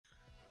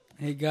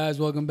Hey guys,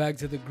 welcome back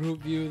to the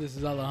group view. This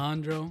is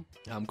Alejandro,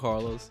 I'm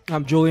Carlos.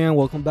 I'm Julian.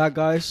 Welcome back,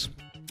 guys.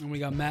 and we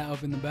got Matt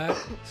up in the back.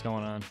 What's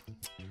going on?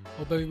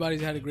 Hope everybody's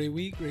had a great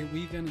week, great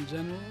weekend in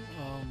general.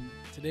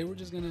 Today we're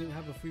just gonna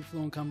have a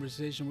free-flowing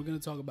conversation. We're gonna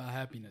talk about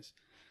happiness.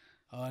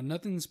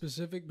 Nothing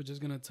specific, but just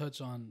gonna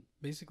touch on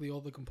basically all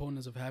the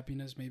components of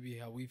happiness. Maybe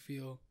how we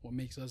feel, what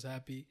makes us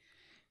happy.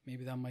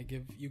 Maybe that might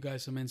give you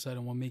guys some insight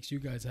on what makes you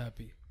guys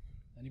happy.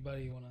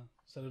 Anybody wanna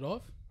set it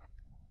off?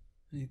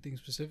 Anything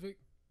specific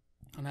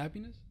on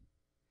happiness?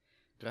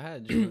 Go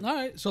ahead. All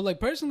right. So, like,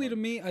 personally to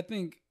me, I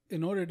think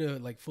in order to,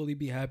 like, fully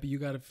be happy, you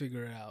got to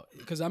figure it out.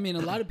 Because, I mean,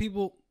 a lot of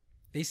people,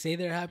 they say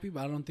they're happy,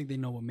 but I don't think they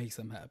know what makes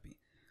them happy.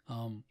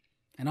 And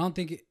I don't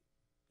think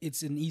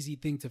it's an easy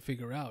thing to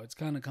figure out. It's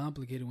kind of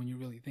complicated when you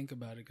really think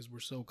about it because we're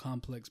so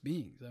complex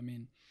beings. I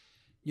mean,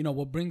 you know,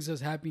 what brings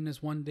us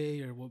happiness one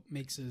day or what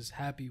makes us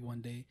happy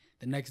one day,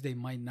 the next day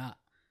might not.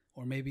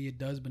 Or maybe it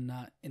does, but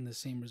not in the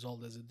same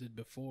result as it did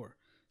before.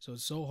 So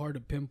it's so hard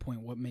to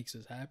pinpoint what makes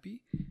us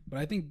happy. But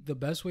I think the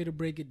best way to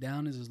break it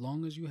down is as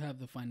long as you have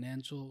the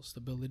financial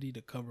stability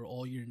to cover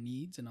all your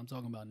needs, and I'm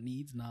talking about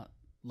needs, not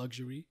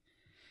luxury,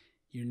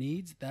 your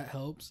needs, that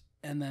helps.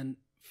 And then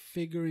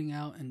figuring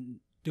out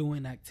and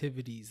doing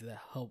activities that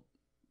help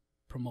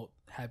promote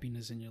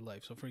happiness in your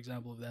life. So, for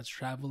example, if that's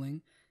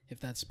traveling, if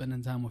that's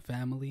spending time with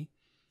family,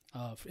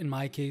 in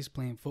my case,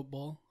 playing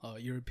football,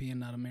 European,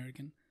 not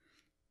American,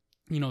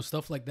 you know,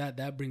 stuff like that,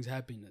 that brings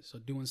happiness. So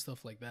doing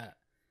stuff like that.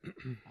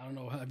 I don't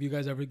know. Have you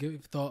guys ever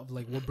give thought of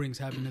like what brings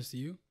happiness to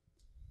you?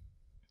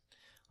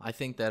 I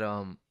think that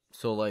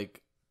so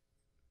like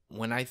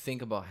when I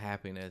think about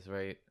happiness,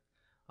 right?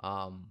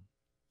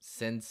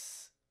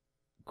 Since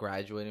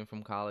graduating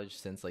from college,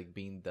 since like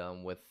being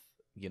done with,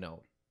 you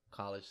know,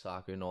 college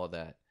soccer and all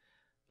that,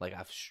 like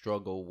I've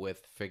struggled with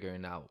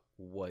figuring out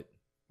what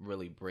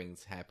really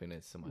brings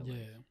happiness to my life.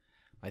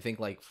 I think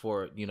like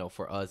for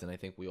us, and I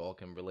think we all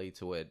can relate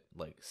to it,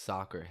 like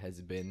soccer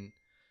has been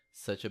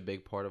such a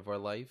big part of our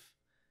life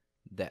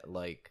that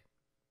like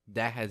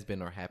that has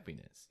been our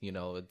happiness. You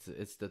know,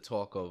 it's the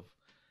talk of,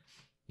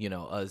 you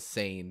know, us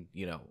saying,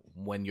 you know,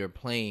 when you're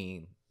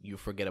playing, you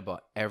forget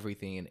about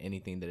everything and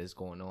anything that is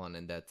going on,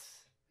 and that's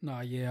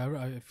I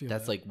feel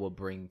that's that. like what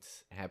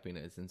brings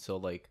happiness. And so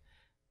like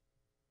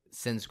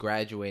since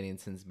graduating,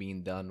 since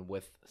being done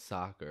with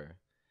soccer,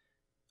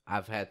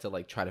 I've had to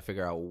like try to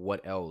figure out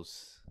what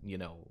else, you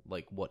know,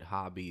 like what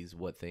hobbies,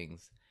 what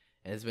things.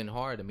 And it's been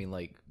hard. I mean,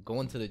 like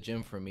going to the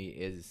gym for me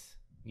is,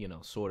 you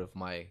know, sort of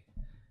my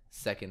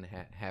second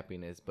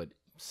happiness, but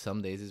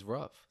some days is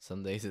rough.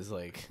 Some days is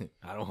like,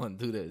 I don't want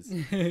to do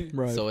this.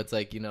 Right. So it's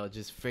like, you know,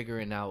 just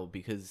figuring out,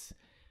 because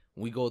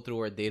we go through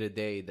our day to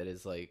day that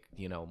is like,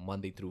 you know,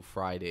 Monday through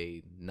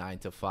Friday, 9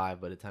 to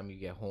 5. By the time you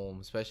get home,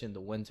 especially in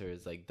the winter,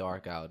 it's like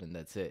dark out and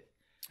that's it.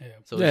 Yeah.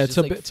 So yeah, just,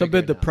 like, it's a bit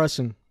figuring out.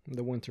 depressing in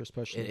the winter,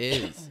 especially.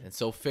 It is. And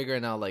so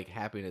figuring out like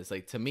happiness,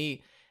 like to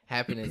me,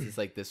 happiness is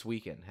like this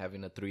weekend,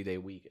 having a 3-day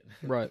weekend.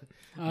 Right.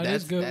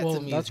 That's good. That Well,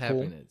 to me that's is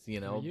cool. happiness, you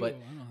know. For you, But I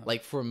don't have-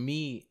 like for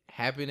me,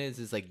 happiness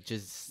is like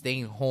just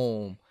staying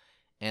home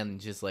and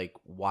just like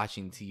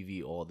watching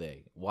TV all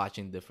day,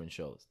 watching different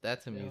shows.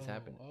 That to me is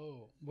happiness.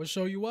 Oh, what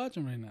show you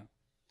watching right now?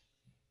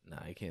 Nah,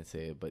 I can't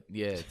say it, but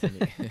yeah, to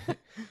me.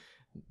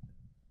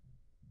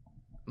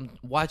 I'm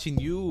watching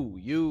you,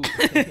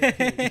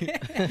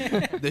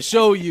 the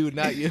show you,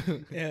 not you.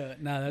 Yeah,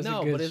 that's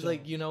No, a good but it's show.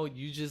 like, you know,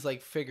 you just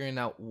like figuring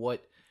out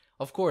what.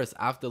 Of course,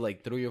 after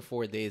like 3 or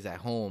 4 days at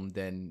home,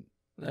 then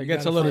It You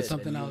gets gotta a little find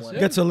something you else. wanna- Yeah.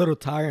 gets a little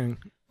tiring.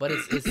 But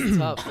it's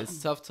tough. It's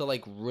tough to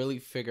like really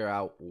figure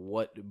out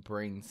what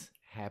brings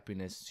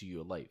happiness to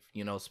your life.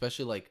 You know,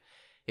 especially like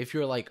if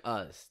you're like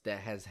us that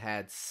has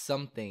had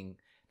something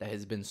that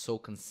has been so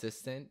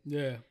consistent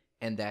Yeah.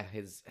 and that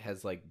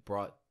has like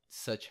brought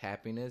such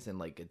happiness and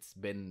like it's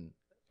been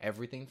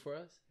everything for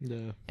us.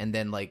 Yeah. And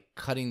then like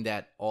cutting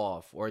that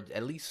off, or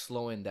at least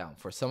slowing down.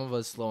 For some of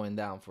us, slowing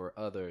down. For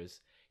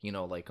others, you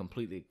know, like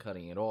completely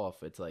cutting it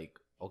off. It's like,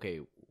 okay,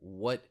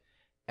 what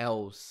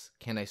else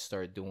can I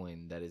start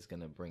doing that is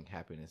gonna bring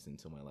happiness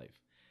into my life?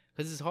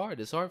 Because it's hard.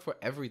 It's hard for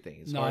everything.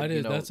 It's hard, It is.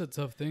 you know, That's a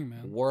tough thing,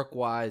 man. work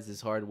wise.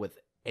 It's hard with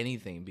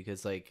anything,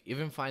 because like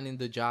even finding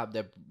the job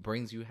that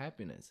brings you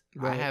happiness,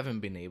 Right. I haven't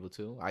been able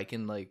to. I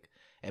can like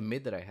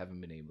admit that I haven't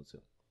been able to.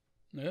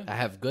 Yeah. I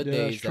have good Yeah,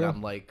 that's days that true.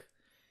 I'm like,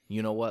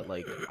 you know what,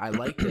 like I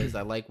like this,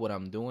 I like what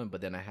I'm doing, but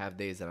then I have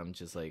days that I'm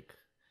just like,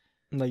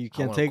 No, you I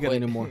can't wanna take quit. it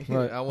anymore.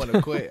 Right. I want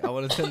to quit. I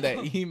want to send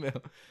that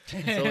email. So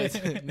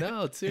it's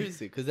no,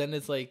 seriously, because then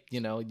it's like, you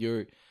know,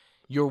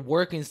 you're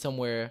working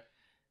somewhere,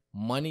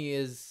 money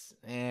is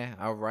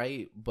all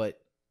right, but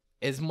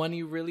is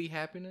money really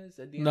happiness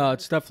at the end? No, of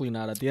it's definitely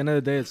not. At the end of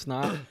the day, it's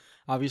not.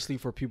 Obviously,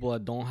 for people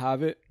that don't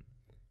have it,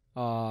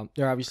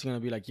 they're obviously gonna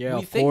be like, yeah,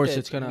 We of think course that-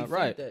 it's gonna we think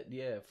right. that,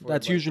 yeah, for,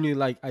 That's like, usually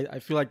like I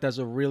feel like that's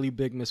a really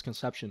big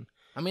misconception.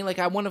 I mean, like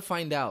I want to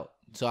find out.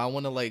 So I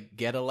want to like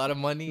get a lot of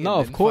money. No, and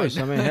of then course.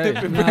 find I mean, out hey,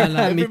 if it Nah, brings-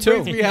 nah, if me it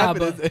brings too. me Nah,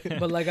 happiness.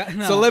 but like,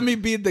 So let me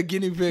be the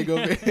guinea pig of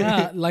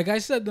it. like I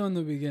said though in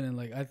the beginning,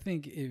 like I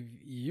think if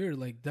you're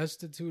like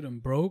destitute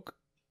and broke,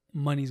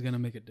 money's gonna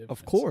make a difference.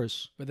 Of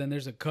course. But then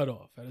there's a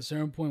cutoff. At a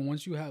certain point,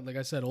 once you have, like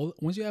I said,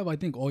 once you have, I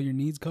think, all your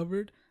needs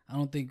covered, I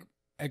don't think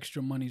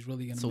extra money's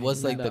really gonna. So make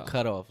what's it. like the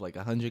cutoff? Like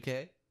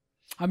 100K?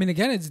 I mean,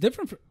 again, it's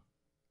different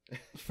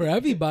for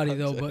everybody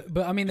though.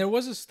 But I mean, there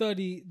was a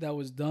study that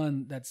was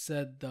done that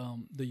said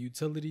the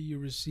utility you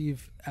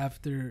receive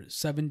after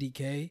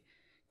 70K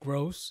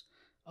gross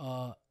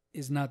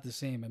is not the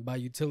same. And by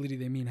utility,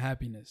 they mean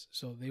happiness.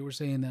 So they were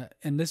saying that,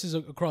 and this is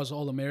across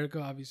all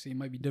America. Obviously, it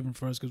might be different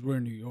for us because we're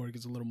in New York.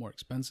 It's a little more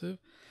expensive.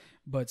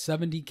 But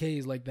 70K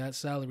is like that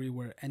salary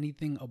where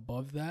anything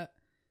above that,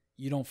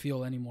 you don't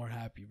feel any more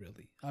happy,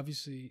 really.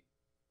 Obviously,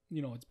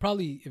 you know, it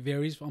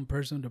varies from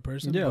person to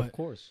person. Yeah, but, of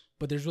course.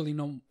 But there's really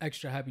no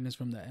extra happiness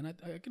from that. And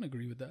I can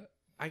agree with that.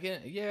 I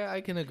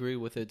can agree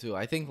with it too.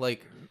 I think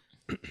like,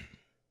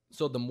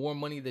 so the more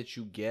money that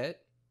you get,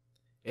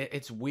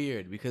 it's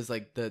weird because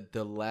like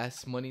the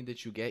less money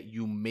that you get,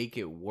 you make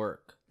it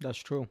work. That's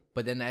true.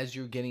 But then as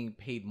you're getting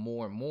paid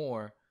more and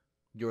more,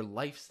 your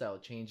lifestyle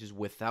changes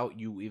without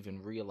you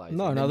even realizing.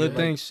 No, and other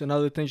things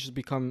just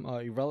become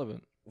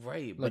irrelevant.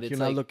 Right, Like but it's you're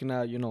not looking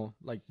at,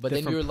 like but then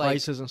different you're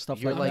prices and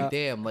stuff you're like that.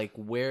 damn, like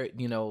where,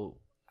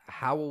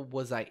 how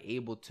was I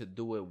able to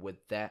do it with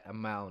that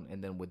amount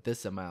and then with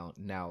this amount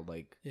now?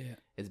 Like, Yeah,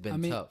 it's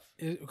been tough.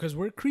 Because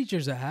we're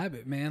creatures of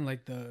habit, man.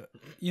 Like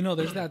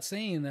there's that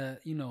saying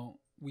that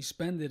we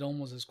spend it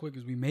almost as quick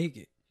as we make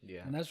it.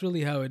 Yeah, And that's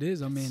really how it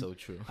is. I mean, so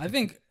true. I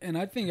think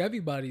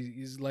everybody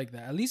is like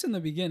that. At least in the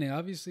beginning.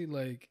 Obviously,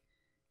 like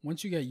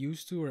once you get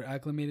used to or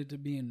acclimated to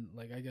being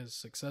like, I guess,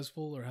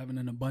 successful or having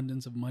an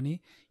abundance of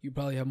money, you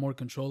probably have more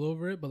control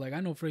over it. But like I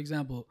know, for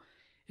example,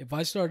 if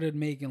I started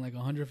making like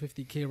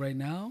 150K right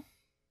now,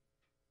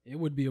 it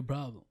would be a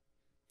problem.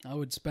 I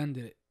would spend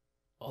it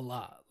a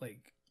lot,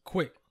 like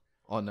quick.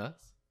 On us?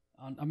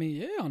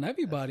 On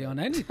everybody, on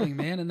anything,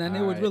 man. And then it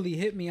All would right. really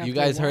hit me. After You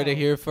guys a while. heard it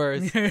here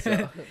first.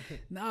 So.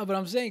 Nah, but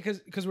I'm saying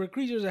because we're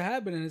creatures of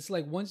habit, and it's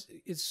like once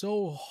it's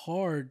so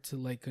hard to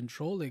like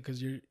control it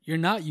because you're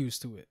not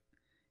used to it.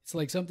 It's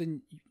like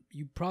something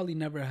you probably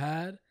never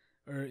had,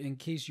 or in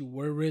case you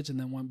were rich and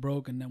then went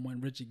broke and then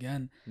went rich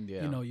again.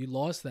 Yeah. You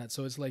lost that.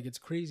 So it's like it's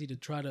crazy to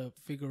try to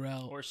figure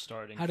out Or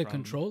starting how to from,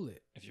 control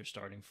it. if you're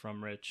starting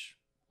from rich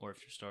or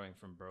if you're starting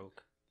from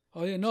broke.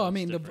 Oh yeah, no, So I it's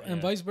mean different, and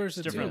yeah. vice versa.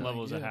 It's different too,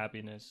 levels like, of yeah.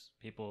 happiness.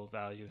 People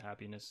value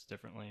happiness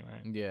differently,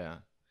 right? Yeah.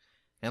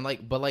 And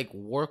but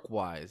work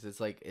wise, it's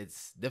like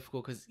it's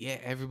difficult because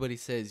everybody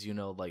says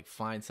like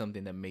find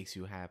something that makes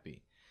you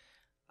happy.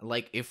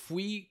 Like if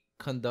we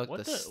conduct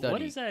a study,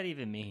 what does that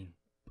even mean?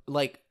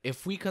 Like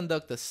if we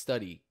conduct a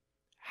study,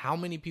 how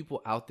many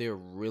people out there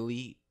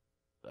really?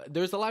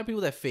 There's a lot of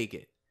people that fake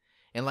it,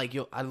 and like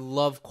I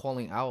love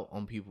calling out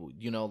on people.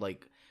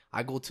 Like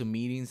I go to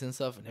meetings and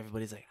stuff, and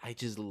everybody's like, I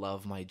just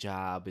love my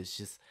job. It's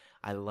just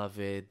I love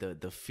it.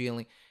 The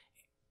feeling,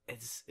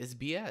 it's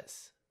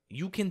BS.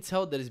 You can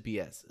tell that it's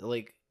BS.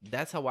 Like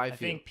that's how I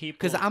feel. Think people,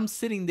 because I'm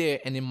sitting there,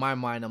 and in my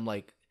mind, I'm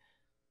like,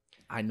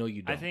 I know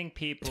you don't. I think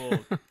people,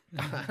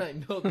 I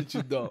know that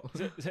you don't.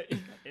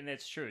 and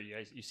it's true.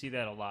 You see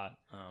that a lot.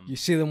 You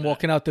see them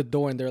walking out the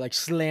door and they're like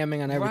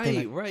slamming on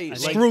everything. Right. I Like,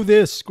 Screw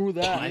this, screw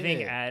that.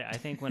 I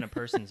think when a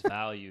person's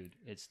valued,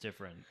 it's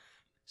different.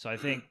 So I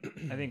think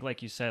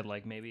like you said,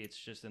 like maybe it's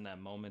just in that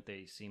moment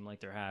they seem like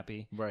they're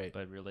happy, right.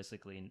 but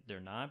realistically they're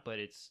not. But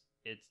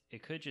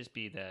it could just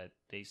be that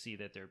they see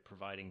that they're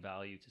providing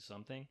value to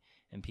something,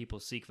 and people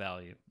seek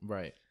value.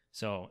 Right.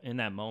 So in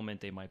that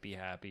moment, they might be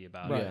happy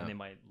about Right. it and they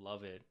might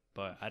love it.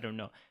 But I don't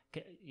know.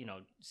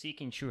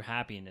 Seeking true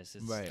happiness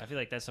is. Right. I feel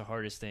like that's the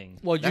hardest thing.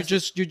 Well, you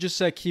just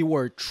said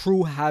keyword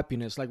true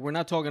happiness. Like we're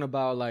not talking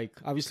about like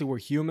obviously we're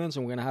humans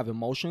and we're gonna have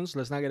emotions.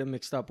 Let's not get it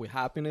mixed up with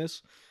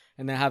happiness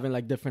and then having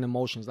like different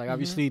emotions. Like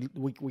obviously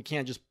we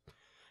can't just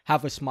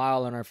have a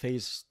smile on our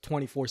face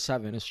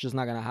 24/7. It's just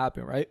not gonna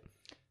happen, right?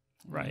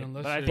 Right.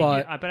 Unless But I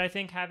you're- think I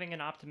think having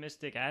an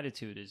optimistic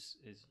attitude is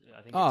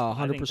I think Oh,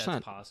 I think 100%.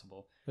 that's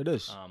possible. It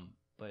is.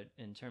 But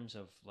in terms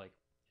of like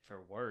for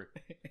work,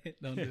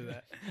 Don't do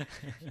that.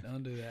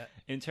 Don't do that.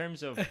 in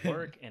terms of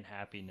work and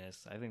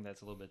happiness, I think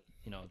that's a little bit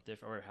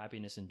different. Or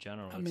happiness in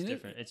general, I it's mean,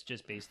 different. It's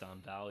just based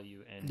on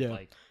value and Yeah.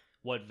 like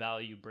what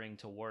value you bring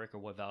to work or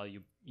what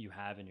value you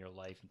have in your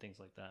life and things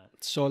like that.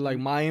 So like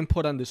my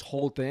input on this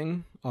whole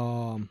thing,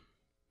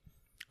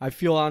 I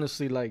feel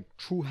honestly like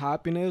true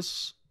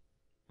happiness.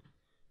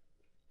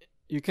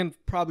 You can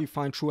probably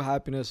find true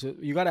happiness.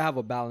 You got to have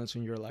a balance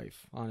in your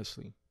life,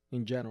 honestly,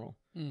 in general.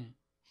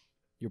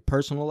 Your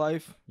personal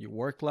life, your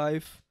work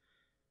life,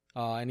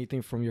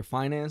 anything from your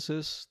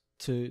finances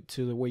to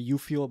the way you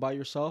feel about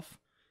yourself.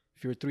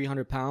 If you're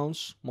 300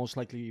 pounds, most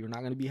likely you're not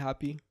going to be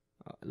happy,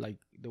 like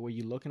the way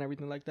you look and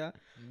everything like that.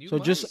 So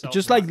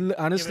just like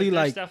honestly, Yeah, but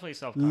there's like definitely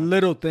self-confidence.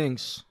 little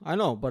things. I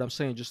know, but I'm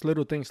saying just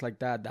little things like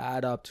that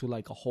add up to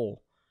like a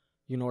whole.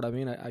 You know what I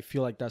mean? I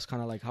feel like that's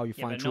kind of like how you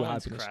Yeah, find but true no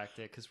one's happiness. cracked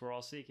it because we're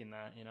all seeking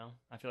that.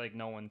 I feel like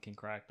no one can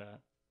crack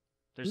that.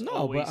 There's No,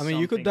 always but I mean,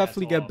 you could something that's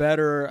definitely get off.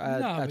 better No,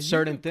 at but you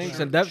certain could- things,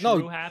 True- and true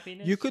no,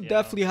 happiness. you could Yeah,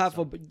 definitely have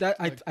so- that.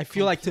 Like I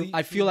feel like to complete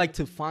I feel like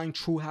to feeling. find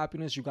true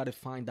happiness, you got to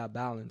find that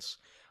balance,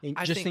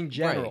 I just think- in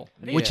general, right.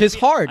 I think which you is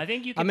could hard. I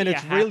think you. I Can mean, be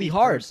it's a really happy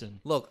hard.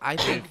 person. Look, I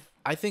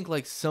think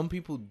like some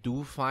people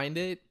do find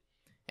it,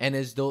 and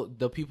as though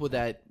the people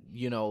that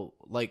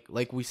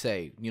like we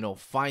say,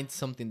 find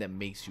something that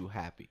makes you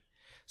happy.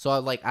 So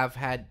I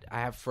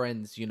have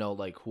friends,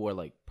 like who are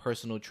like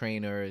personal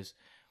trainers,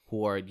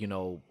 who are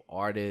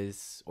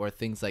artists or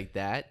things like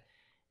that,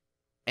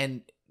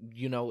 and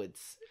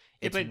it's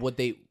but- what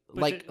they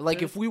but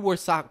like. If we were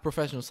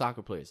professional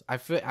soccer players, I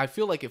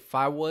feel like if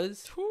I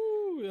was,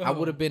 I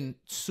would have been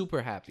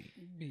super happy.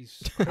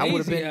 I would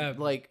have been happy.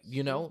 like,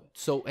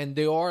 so, and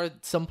there are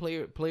some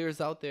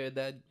players out there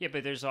that Yeah,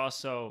 but there's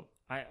also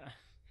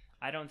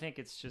I don't think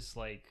it's just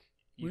like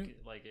you We-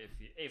 could, like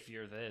if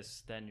you're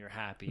this, then you're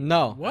happy.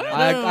 No, What?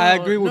 I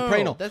No, agree with no,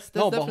 Prano. that's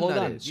No, but definitely hold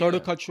not on. it. Sorry Yeah.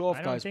 to cut you off,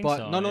 I don't guys. think But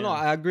so, no. yeah.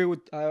 I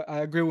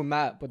agree with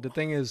Matt. But the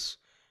thing is,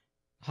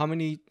 how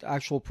many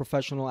actual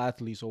professional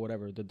athletes or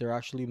whatever that they're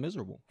actually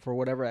miserable for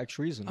whatever X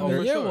reason? Oh,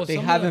 They're- yeah, sure. well, they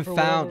some of haven't that for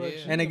found. whatever Yeah.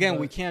 reason, And again,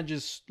 we but- can't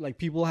just like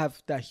people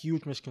have that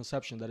huge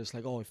misconception that it's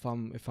like, oh, if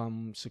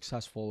I'm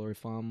successful or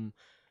if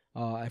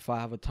I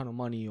have a ton of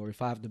money or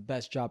if I have the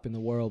best job in the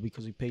world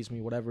because he pays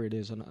me whatever it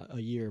is in a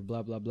year,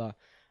 blah blah blah.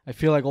 I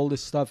feel like all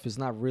this stuff is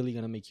not really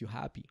gonna make you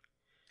happy.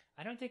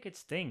 I don't think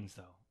it's things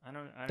though. I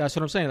don't. That's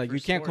what I'm saying. Like for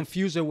you can't sports,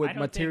 confuse it I with don't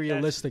think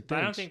materialistic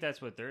that's- I don't things. think that's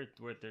what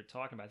they're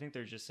talking about. I think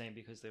they're just saying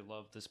because they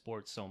love the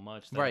sport so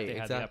much that Right, if they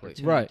had exactly. the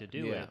opportunity Right. to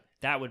do Yeah. it,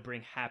 that would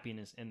bring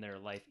happiness in their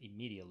life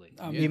immediately.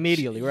 I Yeah.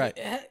 Immediately, right?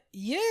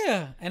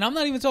 Yeah, and I'm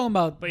not even talking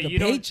about But the you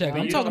don't- paycheck. but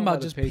I'm you talking don't- about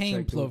about the just paying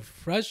paycheck, too.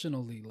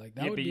 professionally. Like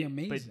that would be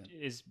amazing.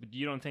 But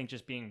you don't think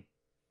just being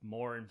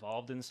more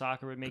involved in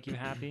soccer would make you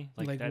happy?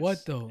 Like that's-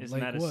 what, though? Isn't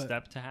Like that a what?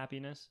 step to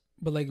happiness?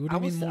 But like, what do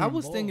you mean more I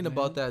was involved, thinking man?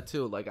 about that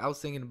too. Like I was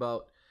thinking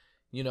about,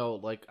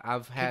 like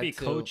I've Could had be to,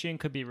 coaching,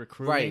 could be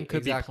recruiting, Right, could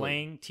exactly. be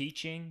playing,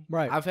 teaching.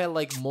 Right. I've had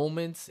like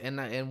moments,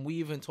 and we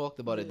even talked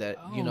about it that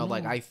I don't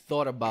like know. I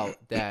thought about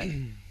that.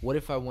 What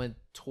if I went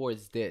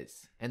towards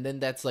this? And then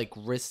that's like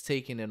risk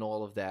taking and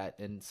all of that.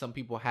 And some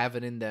people have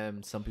it in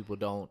them, some people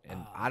don't,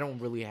 and I don't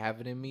really have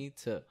it in me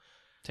to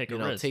Take a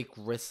risk. take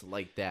risks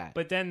like that.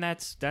 But then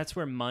that's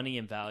where money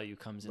and value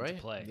comes into right?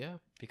 play. Yeah.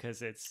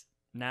 Because it's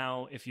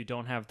now if you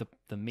don't have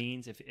the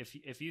means,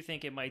 if you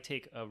think it might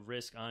take a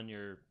risk on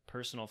your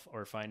personal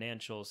or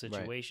financial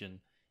situation,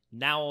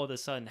 now all of a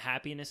sudden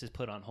happiness is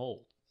put on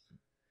hold.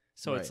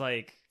 So it's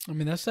like I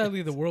mean, that's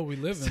sadly the world we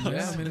live in. So-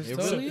 man. I mean, it it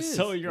totally really is.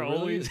 so you're It really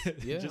always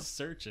is. Yeah. just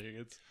searching.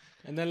 It's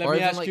And then let Or me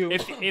even, ask like, you.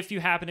 if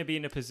you happen to be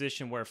in a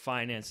position where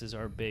finances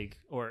are big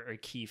or a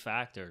key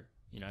factor,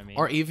 you know what I mean?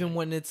 Or even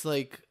when it's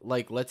like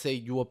let's say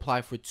you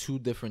apply for 2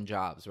 different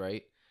jobs,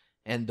 right?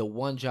 And the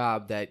one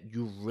job that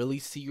you really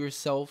see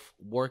yourself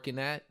working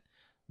at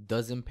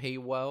doesn't pay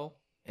well,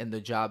 and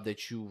the job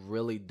that you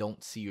really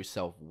don't see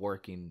yourself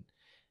working,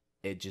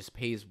 it just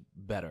pays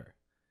better.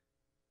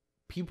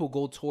 People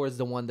go towards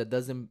the one that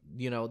doesn't,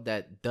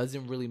 that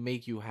doesn't really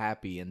make you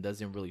happy and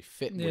doesn't really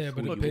fit Yeah, with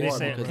but who it you They pays are.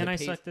 say, because can it I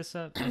pays- suck this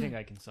up? I think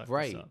I can suck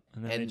right? this up.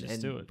 And then they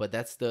just do it. But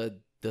that's the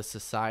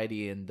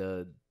society and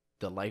the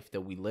life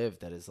that we live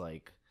that is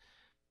like,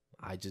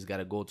 I just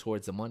gotta go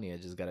towards the money. I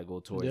just gotta go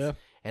towards, Yeah.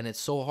 and it's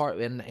so hard.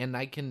 And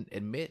I can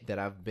admit that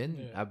I've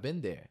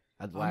been there.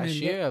 Last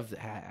year,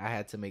 I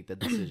had to make the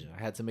decision. I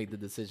had to make the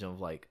decision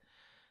of like,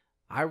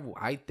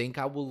 I think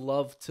I would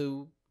love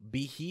to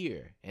be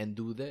here and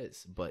do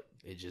this, but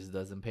it just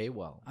doesn't pay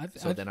well.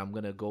 So then I'm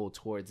gonna go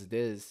towards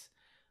this.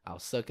 I'll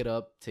suck it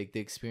up, take the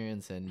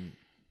experience, and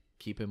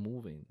keep it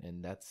moving.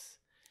 And that's,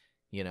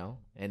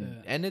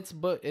 and it's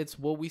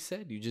what we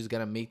said. You just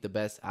gotta make the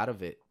best out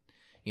of it.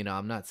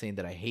 I'm not saying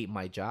that I hate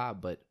my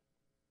job, but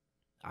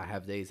I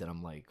have days that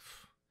I'm like,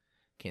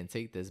 can't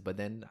take this. But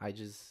then I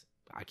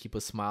keep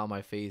a smile on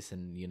my face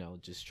and,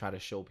 just try to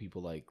show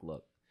people like,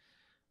 look,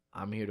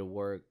 I'm here to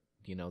work,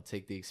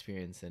 take the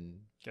experience and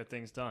Get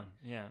things done.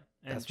 Yeah.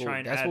 And that's try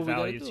and that's add what we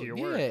gotta value do. to your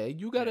Yeah,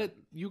 work.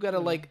 you gotta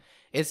like,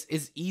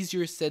 it's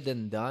easier said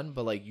than done,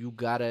 but like you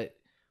gotta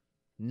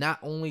not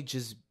only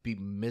just be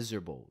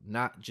miserable,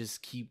 not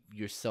just keep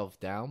yourself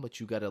down, but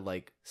you gotta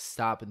like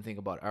stop and think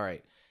about, all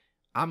right,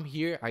 I'm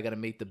here. I got to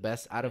make the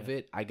best out of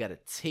it. I got to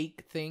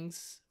take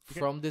things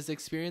from this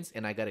experience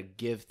and I got to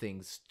give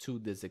things to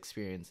this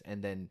experience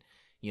and then,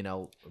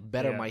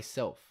 better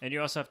myself. And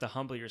you also have to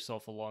humble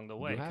yourself along the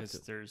way You have because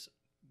to. there's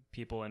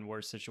people in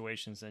worse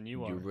situations than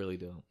you are. You really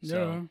do.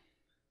 So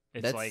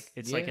it's That's-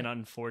 like yeah. an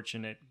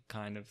unfortunate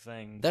kind of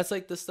thing. That's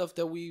like the stuff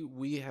that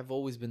we have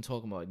always been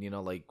talking about,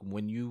 like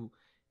when you,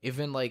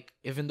 even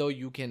though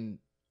you can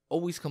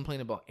always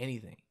complain about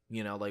anything,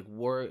 like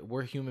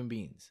we're human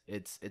beings.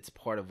 It's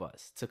part of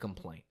us to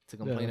complain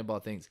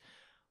about things.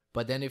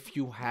 But then if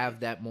you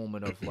have that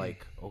moment of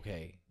like,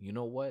 okay, you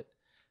know what?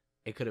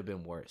 It could have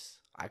been worse.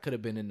 I could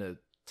have been in a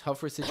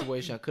tougher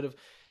situation. I could have,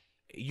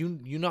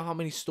 you know how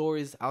many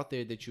stories out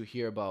there that you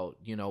hear about,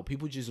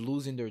 people just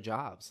losing their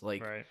jobs.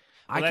 Like right.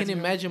 I that's- can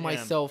imagine yeah.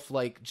 myself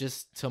like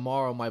just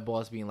tomorrow, my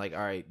boss being like, "All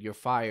right, you're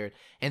fired,"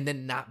 and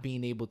then not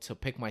being able to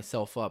pick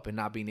myself up and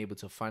not being able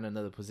to find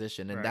another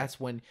position, and Right. that's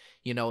when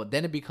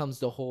then it becomes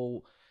the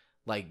whole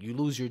like you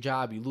lose your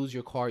job, you lose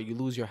your car, you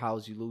lose your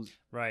house, you lose.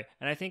 Right.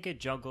 And I think it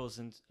juggles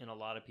in a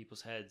lot of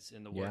people's heads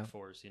in the Yeah.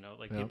 workforce,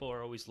 like Yeah. people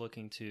are always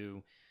looking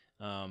to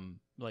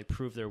like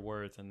prove their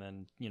worth and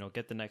then,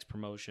 get the next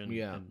promotion.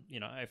 Yeah.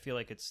 And, I feel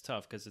like it's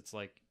tough because it's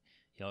like,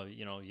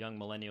 young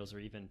millennials or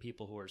even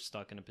people who are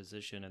stuck in a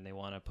position and they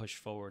want to push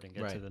forward and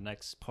get to Right. the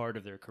next part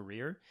of their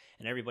career.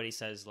 And everybody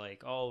says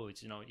like, oh,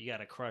 it's, you got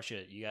to crush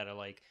it. You got to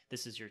like,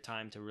 this is your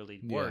time to really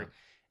work. Yeah.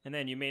 And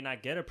then you may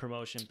not get a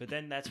promotion, but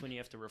then that's when you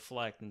have to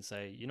reflect and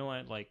say, you know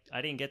what, like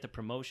I didn't get the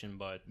promotion,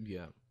 but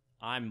Yeah.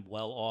 I'm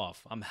well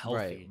off. I'm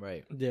healthy.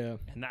 Right. Yeah.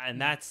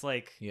 And that's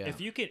like Yeah. if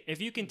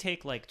you can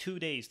take like 2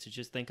 days to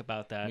just think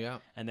about that Yeah.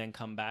 and then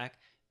come back,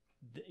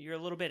 you're a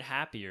little bit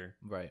happier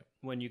Right.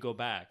 when you go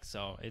back.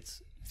 So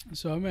it's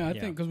So I mean, I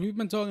Yeah. think because we've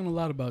been talking a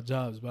lot about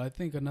jobs, but I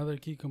think another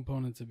key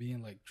component to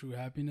being like true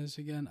happiness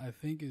again, I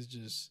think is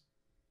just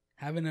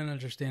having an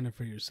understanding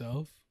for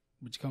yourself,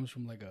 which comes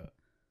from like I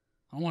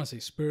don't want to say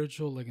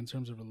spiritual, like in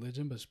terms of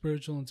religion, but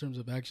spiritual in terms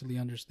of actually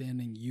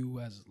understanding you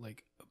as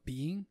like a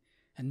being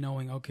and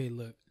knowing, okay,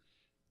 look,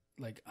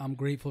 like I'm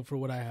grateful for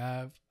what I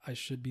have. I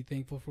should be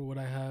thankful for what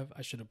I have.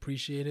 I should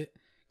appreciate it.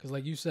 Because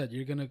like you said,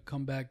 you're going to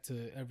come back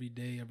to every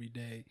day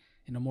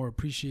in a more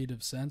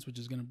appreciative sense, which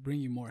is going to bring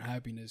you more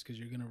happiness because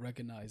you're going to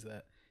recognize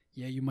that,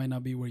 yeah, you might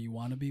not be where you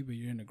want to be, but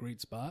you're in a great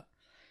spot.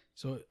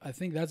 So I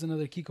think that's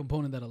another key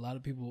component that a lot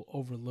of people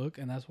overlook.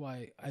 And that's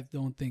why I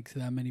don't think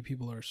that many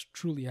people are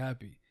truly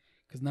happy,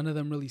 because none of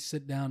them really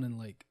sit down and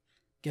like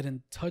get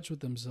in touch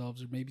with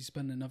themselves or maybe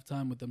spend enough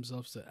time with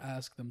themselves to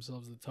ask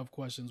themselves the tough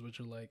questions, which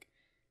are like,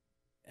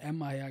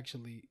 am I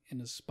actually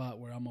in a spot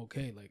where I'm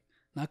okay? Like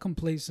not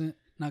complacent,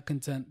 not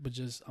content, but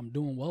just I'm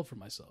doing well for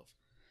myself.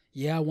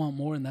 Yeah, I want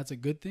more, and that's a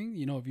good thing.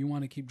 If you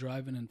want to keep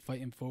driving and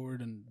fighting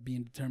forward and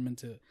being determined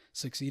to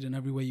succeed in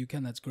every way you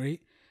can, that's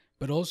great.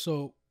 But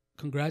also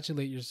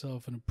congratulate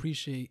yourself and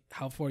appreciate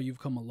how far you've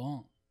come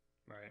along.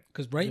 right.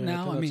 Because right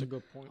now, think I that's mean, a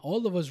good point.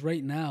 all of us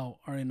right now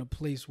are in a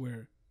place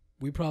where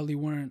we probably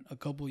weren't a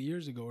couple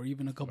years ago or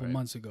even a couple Right.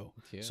 months ago.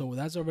 Yeah. So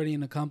that's already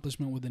an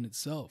accomplishment within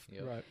itself.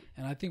 Yep. Right.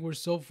 And I think we're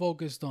so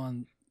focused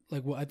on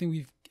like what I think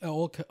we've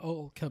all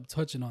kept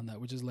touching on that,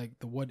 which is like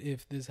the what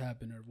if this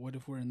happened or what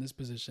if we're in this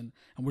position,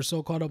 and we're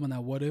so caught up on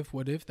that what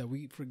if that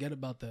we forget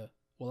about the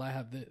well, I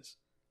have this,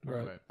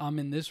 Right. I'm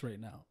in this right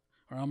now,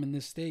 or I'm in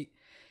this state.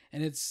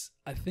 And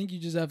I think you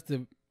just have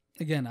to,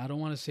 again, I don't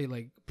want to say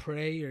like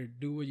pray or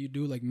do what you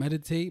do, like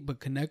meditate, but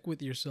connect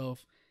with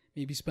yourself,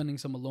 maybe spending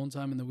some alone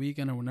time in the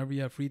weekend or whenever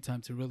you have free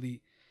time to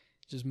really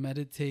just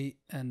meditate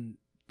and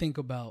think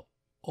about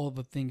all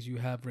the things you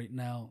have right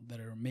now that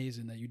are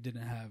amazing that you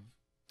didn't have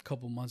a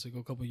couple months ago,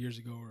 a couple years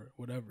ago, or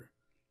whatever.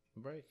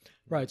 Right.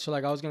 Right. So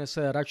like I was gonna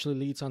say, that actually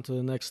leads on to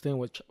the next thing,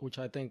 which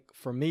I think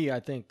for me, I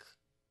think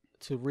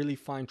to really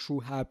find true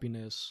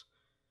happiness,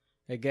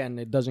 again,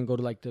 it doesn't go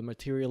to like the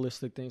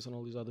materialistic things and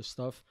all these other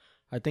stuff.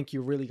 I think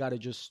you really got to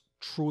just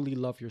truly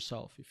love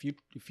yourself. If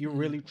you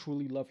really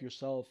truly love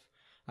yourself,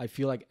 I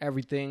feel like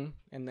everything,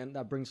 and then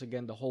that brings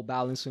again the whole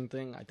balancing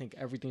thing. I think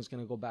everything's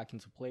gonna go back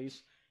into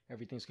place.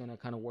 Everything's gonna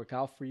kind of work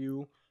out for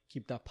you.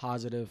 Keep that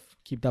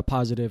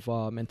positive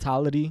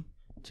mentality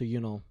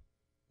to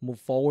move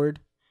forward.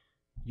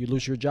 You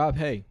lose your job,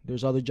 hey,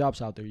 there's other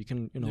jobs out there. You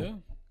can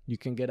you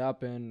can get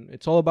up, and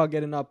it's all about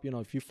getting up.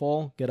 If you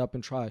fall, get up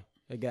and try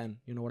again.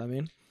 You know what I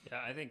mean? Yeah,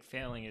 I think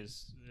failing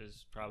is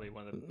probably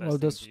one of the Well,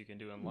 best that's- things you can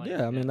do in life.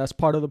 Yeah, I mean that's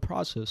part of the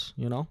process.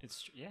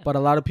 it's But a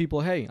lot of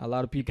people,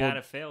 you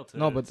gotta fail to.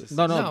 no, but to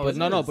no, No, but it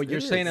no, is. but you're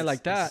It saying is. it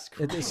like that. It's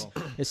crucial.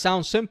 It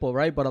sounds simple,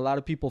 right? But a lot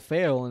of people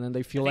fail, and then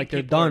they feel I like think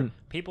they're people done.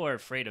 People are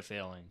afraid of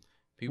failing.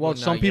 Well, are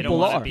some not- people They don't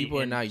wanna are. be People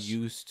are in- not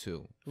used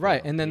to. Right,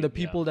 failing. and then the Yeah.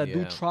 people that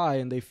do Yeah. try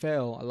and they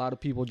fail, a lot of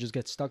people just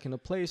get stuck in a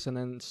place, and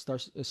then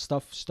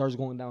stuff starts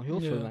going downhill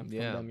for Yeah. them,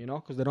 Yeah.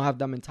 because they don't have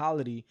that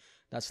mentality.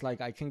 That's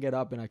like, I can get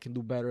up and I can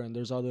do better, and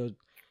there's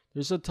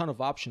a ton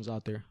of options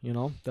out there,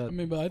 that I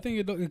mean, but I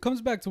think it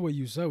comes back to what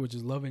you said, which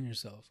is loving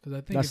yourself. Because I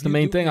think that's if the you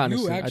main do- thing. if you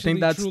Honestly, I actually think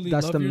that's truly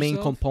the love main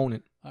yourself-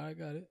 component. I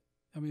got it.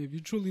 I mean, if you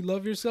truly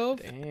love yourself,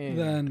 Damn.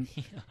 then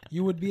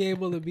you would be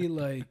able to be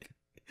like,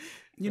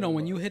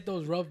 when you hit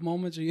those rough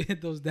moments or you hit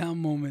those down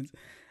moments,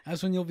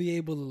 that's when you'll be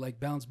able to like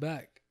bounce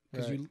back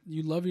because Right.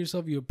 you love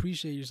yourself, you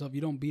appreciate yourself,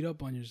 you don't beat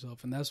up on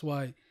yourself, and that's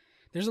why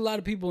there's a lot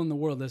of people in the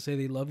world that say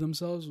they love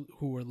themselves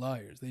who are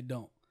liars. They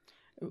don't.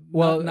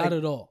 Well, not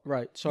at all.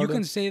 right. So You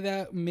can say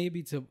that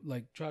maybe to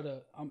like try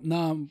to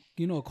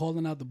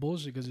calling out the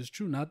bullshit because it's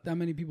true. Not that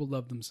many people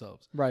love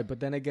themselves. right, but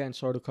then again,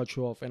 sorry to cut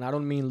you off, and I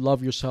don't mean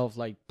love yourself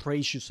like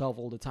praise yourself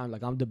all the time,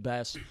 like I'm the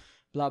best,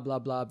 blah blah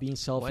blah, being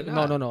selfish. Why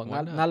No, not?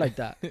 Why not like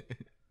that.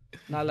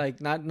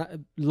 not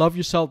love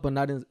yourself, but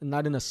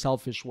not in a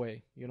selfish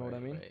way. You know what I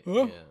mean? Right,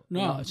 Huh? yeah.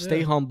 No, Stay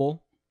yeah.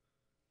 humble.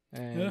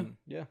 And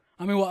yeah.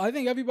 I mean, well, I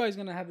think everybody's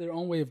gonna have their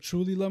own way of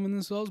truly loving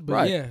themselves, but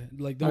Right. yeah,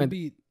 like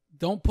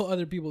don't put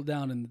other people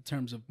down in the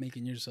terms of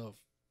making yourself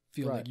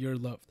feel Right. like you're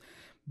loved.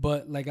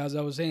 But like as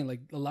I was saying,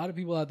 like a lot of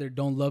people out there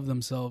don't love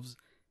themselves,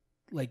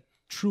 like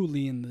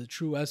truly in the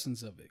true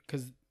essence of it,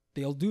 because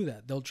they'll do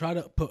that. They'll try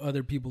to put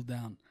other people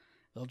down.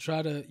 They'll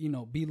try to, you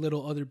know,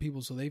 belittle other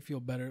people so they feel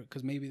better,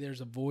 because maybe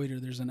there's a void or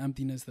there's an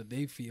emptiness that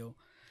they feel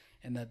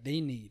and that they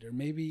need, or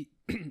maybe,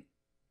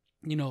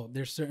 you know,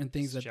 there's certain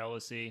things that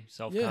jealousy,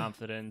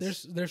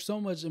 self-confidence. There's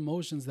so much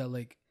emotions that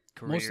like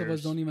Careers. most of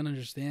us don't even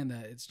understand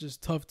that. It's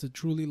just tough to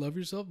truly love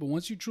yourself. But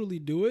once you truly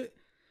do it,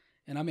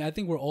 and I mean, I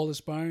think we're all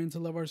aspiring to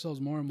love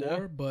ourselves more and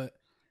more, but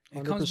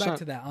it comes back 100%.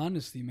 to that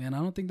honesty, man. I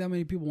don't think that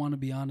many people want to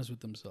be honest with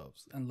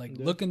themselves and like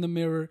look in the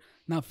mirror,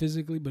 not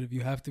physically, but if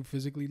you have to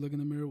physically look in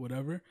the mirror,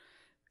 whatever,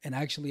 and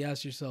actually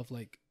ask yourself,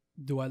 like,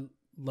 do I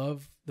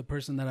love the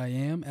person that I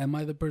am? Am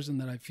I the person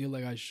that I feel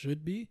like I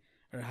should be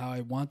or how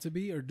I want to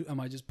be? Or am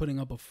I just putting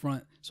up a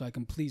front so I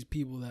can please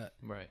people that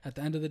at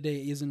the end of the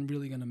day isn't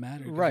really going to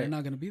matter? Right. They're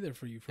not going to be there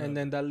for you forever. And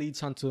then that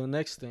leads on to the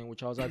next thing,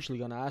 which I was actually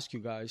going to ask you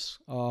guys.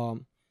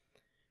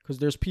 Because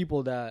there's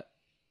people that,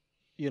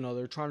 you know,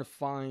 they're trying to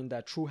find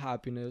that true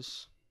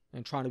happiness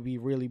and trying to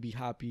really be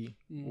happy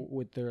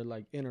with their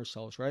like inner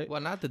selves, right?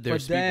 Well, not that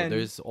there's people.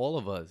 There's all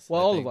of us.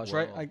 Well, I all think of us,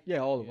 right?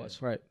 All of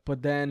us, right?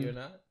 But then, You're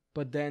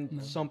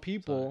not? Some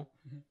people,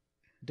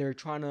 they're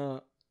trying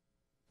to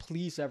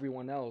please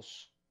everyone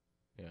else.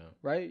 Yeah.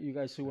 Right? You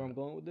guys see where I'm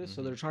going with this?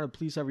 So they're trying to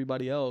please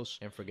everybody else.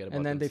 And forget about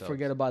and then themselves. they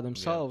forget about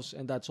themselves,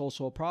 and that's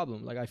also a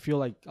problem. Like I feel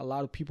like a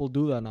lot of people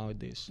do that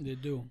nowadays. They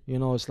do. You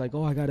know, it's like,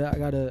 oh, I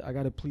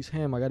gotta please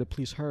him, I gotta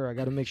please her, I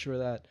gotta make sure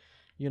that,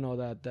 you know,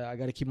 that I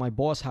gotta keep my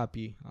boss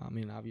happy. I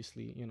mean,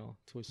 obviously, you know,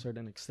 to a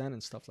certain extent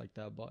and stuff like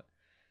that, but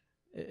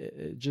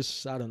it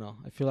just, I don't know.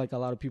 I feel like a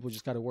lot of people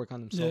just gotta work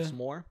on themselves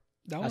more,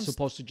 as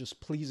opposed to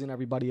just pleasing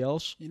everybody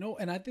else. You know,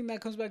 and I think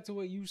that comes back to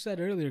what you said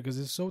earlier, because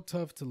it's so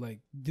tough to like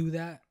do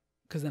that.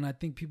 Because then I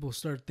think people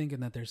start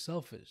thinking that they're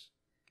selfish.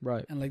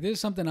 Right. And like, there's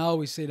something I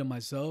always say to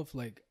myself,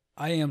 like,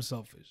 I am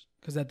selfish.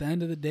 Because at the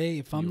end of the day,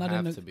 if I'm not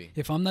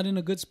in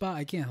a good spot,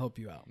 I can't help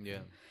you out. Yeah.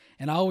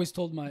 And I always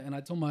told my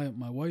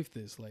wife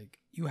this, like,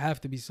 you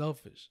have to be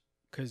selfish.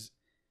 Because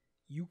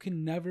you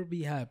can never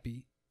be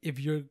happy if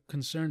you're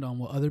concerned on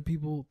what other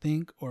people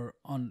think or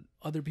on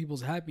other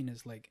people's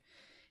happiness. Like,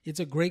 it's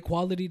a great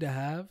quality to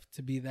have,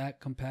 to be that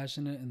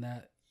compassionate and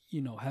that,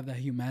 you know, have that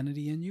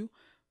humanity in you.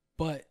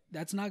 But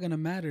that's not going to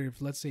matter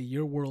if, let's say,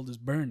 your world is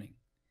burning.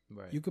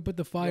 Right. You could put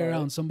the fire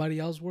out in somebody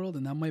else's world,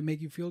 and that might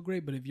make you feel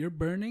great. But if you're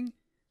burning,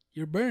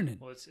 you're burning.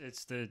 Well,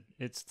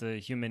 it's the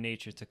human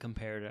nature to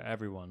compare to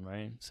everyone,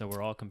 right? So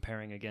we're all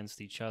comparing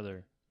against each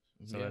other.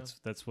 So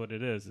that's what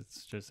it is.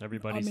 It's just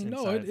everybody's. I mean,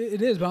 no,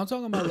 it is. But I'm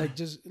talking about like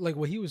just like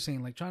what he was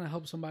saying, like trying to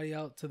help somebody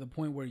out to the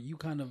point where you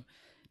kind of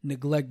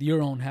neglect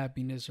your own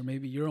happiness or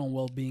maybe your own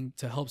well-being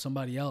to help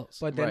somebody else.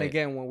 But then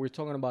again, when we're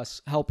talking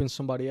about helping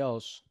somebody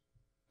else,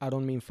 I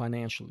don't mean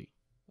financially.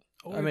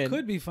 Or I mean, it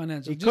could be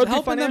financial. It just could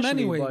helping be them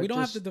financially, anyway. We don't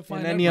have to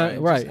define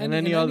in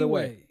any other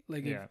way.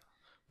 Like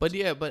But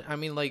I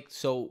mean, like,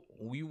 so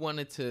we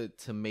wanted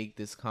to make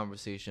this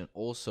conversation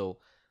also,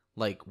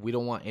 like, we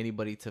don't want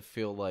anybody to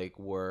feel like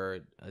we're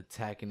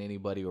attacking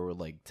anybody or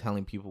like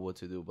telling people what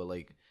to do. But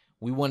like,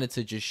 we wanted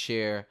to just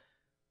share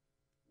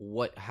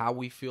how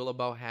we feel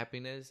about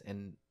happiness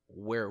and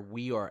where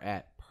we are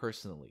at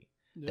personally.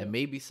 That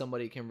maybe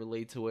somebody can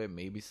relate to it,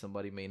 maybe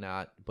somebody may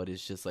not, but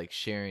it's just like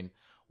sharing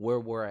where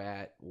we're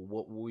at,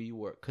 what we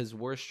were, because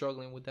we're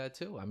struggling with that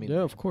too. I mean,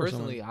 of course,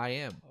 personally, I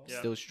am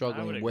still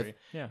struggling with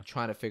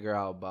trying to figure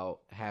out about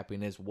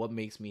happiness, what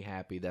makes me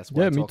happy. That's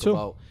why I talk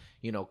about,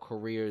 you know,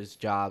 careers,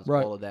 jobs,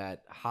 all of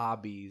that,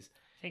 hobbies,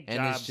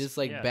 and it's just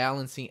like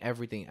balancing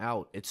everything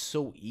out. It's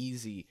so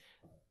easy,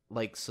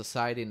 like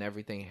society and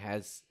everything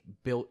has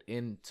built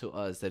into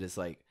us that it's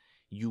like,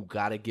 you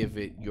gotta give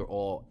it your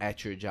all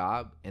at your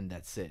job, and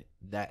that's it.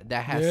 That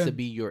has to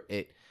be your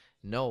it.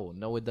 No,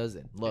 it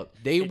doesn't. Look,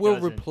 they will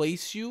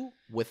replace you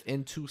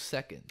within 2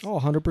 seconds. Oh,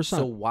 100%.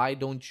 So why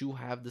don't you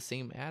have the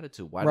same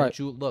attitude? Why don't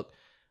you look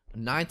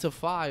 9 to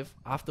 5?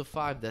 After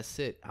 5, that's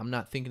it. I'm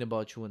not thinking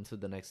about you until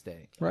the next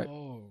day. Right.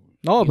 Oh.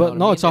 No, but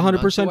no, it's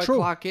 100% true. I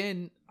clock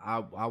in, I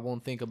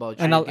won't think about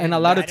you. And a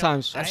lot of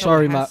times,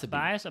 sorry, Matt.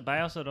 But I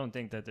also don't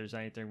think that there's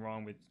anything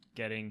wrong with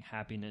getting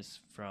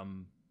happiness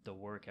from the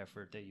work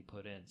effort that you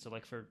put in. So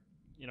like for,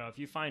 you know, if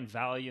you find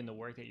value in the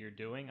work that you're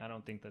doing, I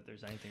don't think that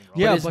there's anything wrong.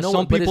 Yeah, but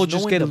some people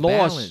just get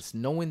lost.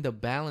 Knowing the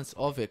balance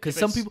of it. Because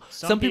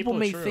some people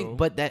may think,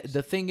 but that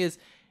the thing is,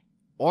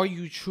 are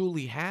you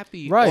truly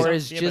happy? Right. Or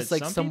is just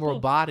like some people,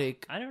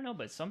 robotic? I don't know,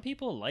 but some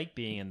people like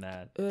being in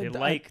that. They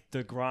like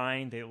the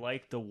grind. They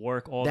like the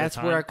work all the time. That's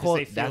where I call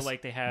they feel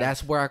like they have.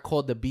 That's where I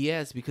call the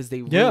BS, because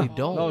they really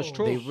don't. No, it's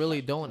true. They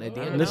really don't. At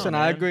the end Listen,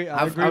 I agree.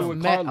 I've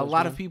met a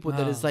lot of people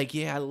that is like,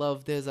 yeah, I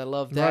love this, I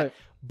love that. Right.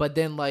 But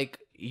then like,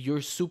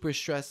 you're super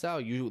stressed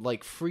out. You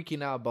like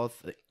freaking out about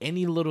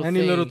any little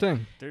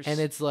thing. And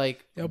it's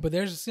like, but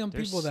there's some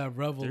people that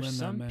revel in that, man. There's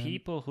some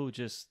people who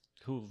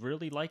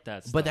really like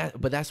that stuff.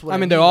 But that's what I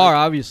mean. There are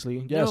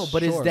obviously, yes, no,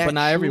 but sure. is that but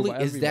not truly,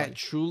 everybody. Is that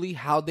truly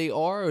how they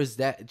are, or is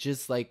that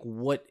just like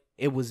what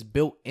it was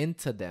built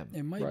into them.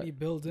 It might Right. be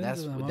built into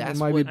That's- them. that's It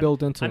might what- be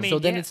built into I it. mean, So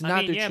then yeah, it's I not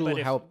mean, the yeah, true but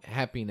if-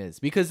 happiness,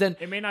 because then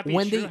It may not be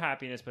when true they-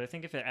 happiness, but I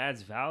think if it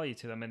adds value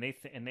to them, and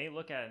they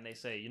look at it and they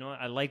say, you know what,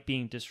 I like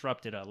being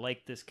disrupted. I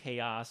like this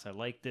chaos. I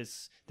like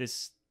this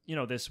this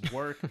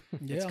work.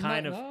 Yeah, It's I'm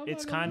kind not- of no, I'm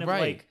it's not kind of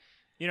Right. like,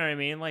 you know what I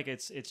mean? Like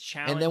it's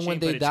challenging. and then when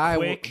but they it's die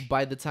quick.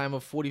 by the time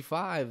of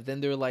 45,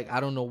 then they're like, I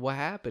don't know what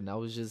happened. I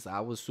was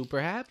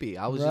super happy.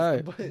 I was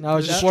Right. just, And I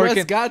was the just stress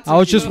working. got to I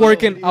was you. just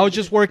working. I was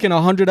just working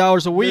 100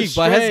 hours a The week.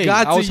 But stress hey,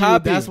 got I to was you.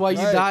 happy. That's why you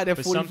Right. died at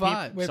But some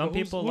 45. Wait, Some but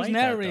people who's like that,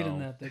 narrating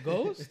though. that? The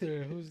ghost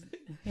or who's?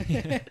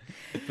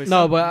 But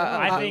No, some- but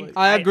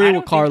I agree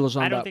don't with Carlos think,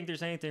 on I don't that. think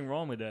there's anything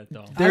wrong with that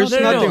though. There's I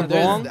don't know. nothing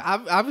There's- wrong.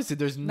 Obviously,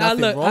 there's Nah,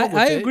 nothing look, wrong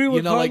with I it. agree with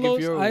you know, Carlos. like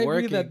if you're I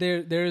working, agree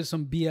that there is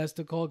some BS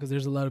to call because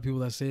there's a lot of people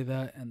that say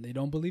that and they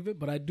don't believe it.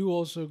 But I do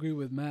also agree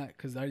with Matt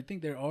because I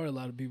think there are a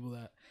lot of people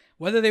that,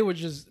 whether they were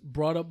just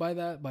brought up by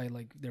that by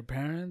like their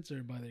parents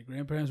or by their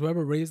grandparents,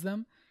 whoever raised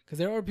them, because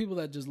there are people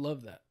that just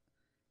love that.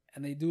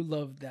 And they do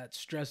love that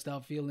stressed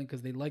out feeling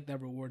because they like that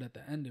reward at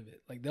the end of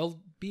it. Like they'll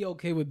be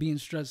okay with being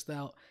stressed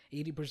out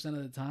 80%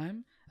 of the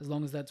time as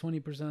long as that 20%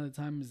 of the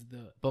time is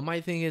the. But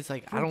my thing is,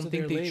 like, I Fruits don't of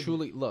think their they labor.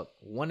 truly look.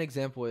 One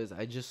example is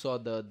I just saw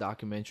the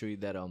documentary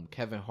that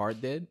Kevin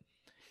Hart did,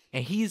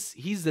 and he's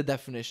the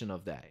definition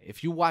of that.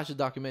 If you watch the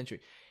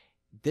documentary,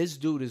 this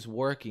dude is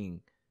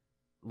working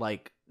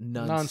like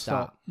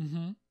nonstop.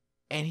 Mm-hmm.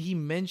 And he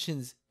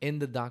mentions in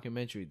the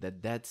documentary that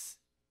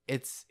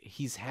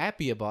he's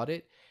happy about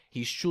it.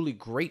 He's truly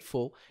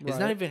grateful. It's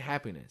not Right. even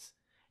happiness.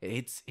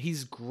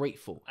 He's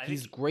grateful. I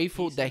He's think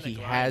grateful he's that in the he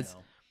grind, has though.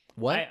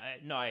 what?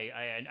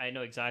 I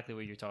know exactly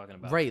what you're talking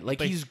about. Right, like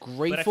But- he's but I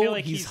grateful. feel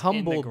like he's in the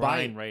humbled by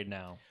grind it. right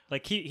now.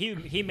 Like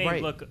he may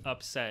Right. look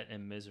upset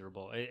and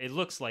miserable. It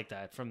looks like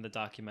that from the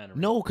documentary.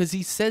 No, because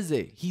he says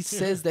it. He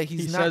says that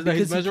he's He not says that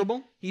he's because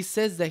miserable? He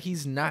says that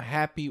he's not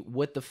happy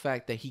with the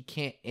fact that he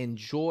can't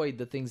enjoy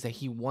the things that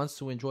he wants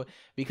to enjoy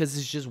because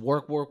it's just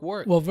work.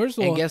 Well, first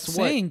of And all, guess what?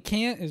 saying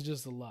can't is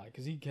just a lie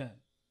because he can.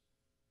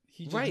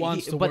 He just Right,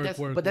 wants to but work, that's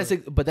work, but that's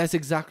work. but that's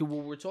exactly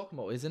what we're talking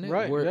about, isn't it?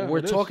 Right, We're yeah, we're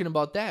it is. talking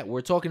about that.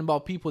 We're talking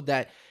about people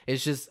that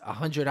it's just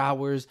 100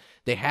 hours.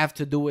 They have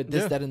to do it.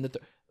 This, Yeah. that, and the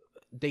third.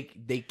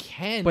 They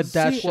can. But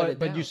that's shut what. it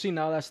But down. you see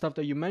now that stuff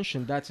that you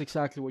mentioned. That's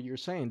exactly what you're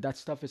saying. That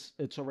stuff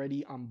it's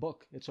already on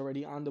book. It's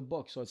already on the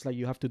book. So it's like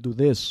you have to do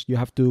this. You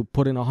have to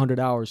put in 100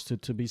 hours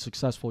to be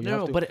successful. You No,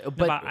 have to, but No,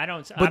 but I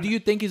don't. But I'm- do you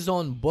think it's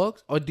on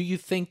books, or do you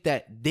think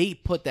that they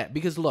put that?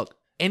 Because look,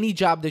 any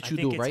job that I you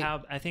think do, it's right?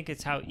 how I think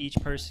it's how each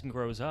person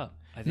grows up.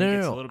 I think No,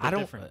 it's no, a little I bit don't.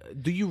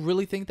 different. Do you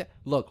really think that?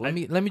 Look, let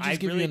me just I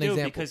give really you an do,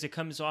 example. because it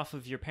comes off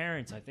of your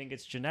parents. I think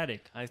it's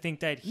genetic. I think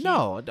that he,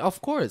 No,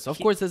 of course, it's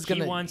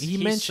gonna. He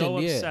he's mentioned, so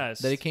yeah,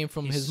 obsessed. that it came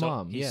from He's his so-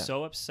 mom. He's Yeah,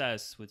 so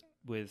obsessed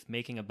with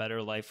making a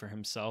better life for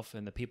himself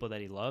and the people that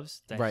he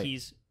loves that Right.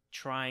 he's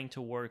trying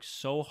to work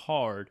so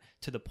hard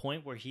to the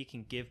point where he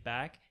can give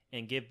back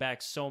and give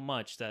back so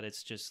much that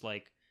it's just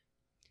like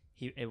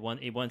he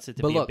wants it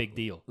to But be look, a big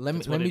deal. let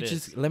That's me what it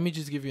just is. let me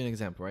just give you an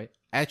example, right?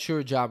 At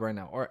your job right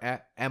now, or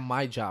at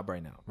my job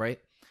right now, right?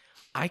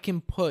 I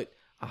can put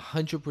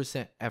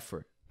 100%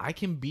 effort. I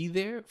can be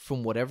there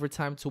from whatever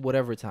time to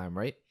whatever time,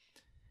 right?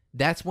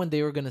 That's when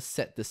they are gonna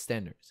set the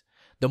standards.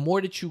 The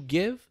more that you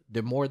give,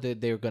 the more that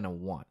they're gonna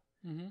want.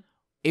 Mm-hmm.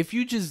 If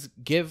you just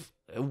give,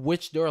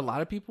 which there are a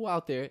lot of people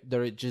out there that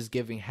are just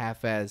giving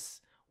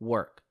half-ass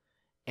work,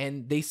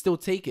 and they still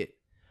take it.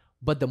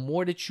 But the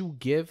more that you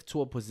give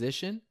to a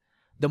position,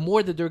 the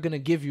more that they're gonna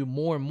give you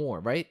more and more,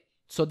 right?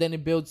 So then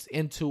it builds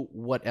into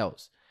what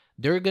else?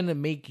 They're gonna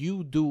make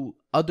you do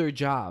other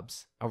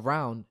jobs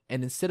around,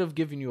 and instead of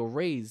giving you a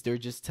raise, they're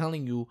just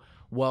telling you,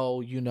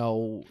 well, you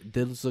know,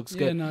 this looks Yeah,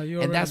 good, no,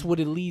 you're and that's right. what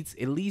it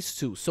leads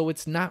to. So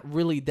it's not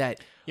really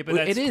that. Yeah, but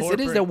Well, it that's is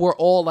corporate. that we're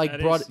all like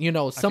That brought. is- You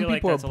know, I some feel like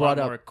people are that's brought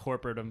a lot more up.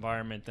 corporate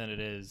environment than it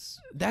is.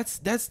 That's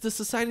the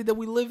society that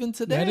we live in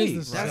today. That is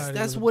the That's society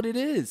that's we live what it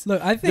is.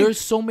 Look, I think There's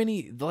so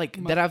many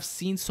that I've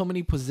seen so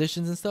many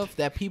positions and stuff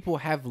that people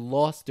have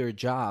lost their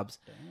jobs,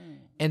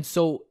 and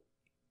so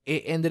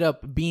it ended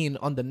up being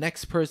on the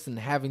next person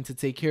having to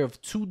take care of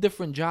two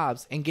different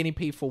jobs and getting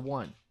paid for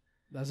one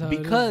that's how it is,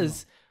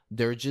 because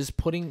they're just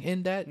putting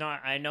in that. No,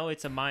 I know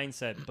it's a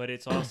mindset, but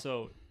it's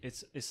also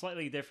it's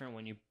slightly different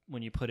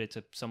when you put it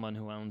to someone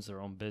who owns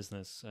their own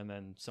business and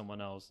then someone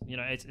else. You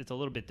know, it's a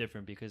little bit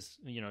different because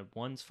you know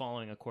one's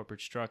following a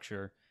corporate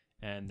structure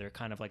and they're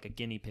kind of like a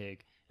guinea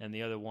pig, and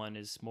the other one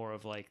is more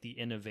of like the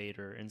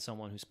innovator and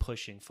someone who's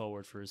pushing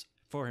forward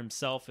for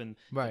himself, and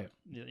Right.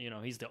 you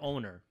know he's the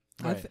owner.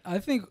 I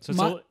think So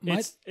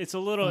it's a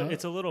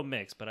little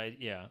mixed, but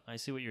I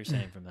see what you're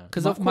saying from that.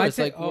 Because My- of my course,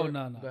 take- like oh, we're-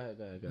 no. Go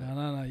ahead.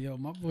 No, yo,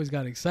 my boys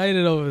got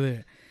excited over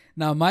there.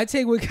 Now, my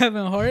take with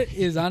Kevin Hart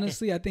is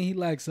honestly, I think he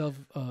lacks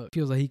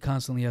feels like he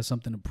constantly has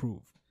something to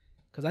prove.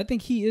 Because I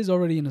think he is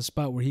already in a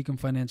spot where he can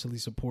financially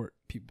support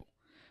people.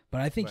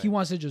 But I think he Right.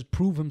 wants to just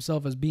prove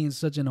himself as being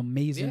such an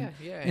amazing and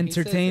he says it.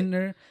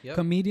 entertainer, Yep.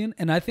 comedian.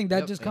 And I think that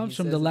Yep, just and comes he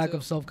from says the it lack too.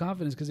 of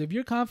self-confidence. Because if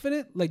you're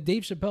confident, like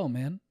Dave Chappelle,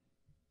 man,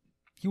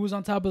 he was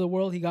on top of the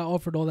world. He got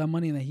offered all that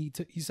money and then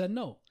he said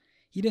no.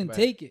 He didn't Right.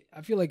 take it.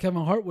 I feel like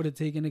Kevin Hart would have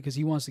taken it because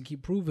he wants to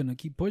keep proving and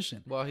keep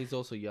pushing. Well, he's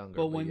also younger.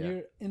 But when yeah.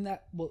 you're in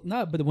that, but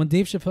when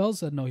Dave Chappelle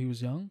said no, he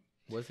was young.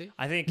 Was he?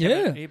 I think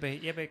Yeah.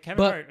 but Kevin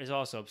But- Hart is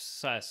also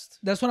obsessed.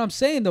 That's what I'm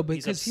saying though,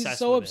 He's because he's obsessed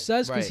so with it.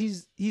 obsessed because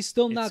Right. he's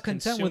still It's not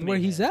content with where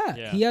consuming he's him. at.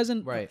 Yeah.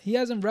 He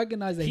hasn't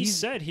recognized that He he's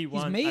said he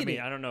wants. made I mean,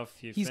 it. I don't know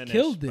if you He's finished,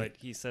 killed it. but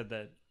he said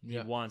that he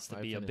Yeah, wants to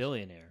I be a finished.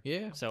 billionaire.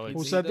 Yeah. So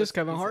Who it's, said this,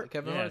 Kevin Hart?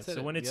 Kevin yeah. Hart said So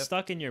it. when it's Yep.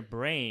 stuck in your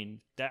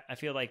brain, that I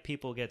feel like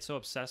people get so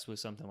obsessed with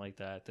something like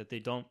that they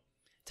don't.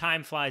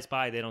 Time flies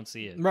by, they don't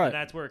see it. Right. And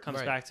that's where it comes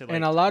Right. back to. Like,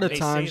 And a lot of they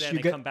times say that you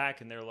they get- come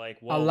back and they're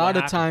like, A "Whoa, lot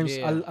what of times,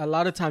 Yeah. a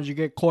lot of times you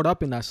get caught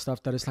up in that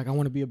stuff that it's like, I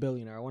want to be a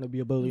billionaire. I want to be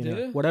a billionaire.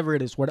 Yeah. Whatever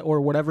it is,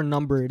 or whatever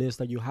number it is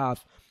that you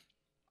have.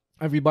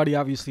 Everybody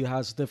obviously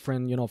has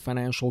different,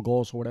 financial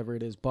goals or whatever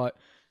it is, but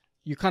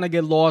you kind of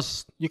get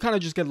lost. You kind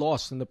of just get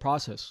lost in the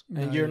process, and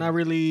Yeah, you're yeah. not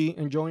really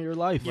enjoying your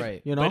life.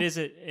 Right. You know. But is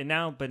it and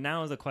now? But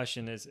now the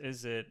question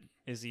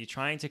is he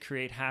trying to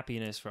create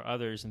happiness for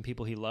others and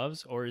people he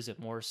loves, or is it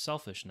more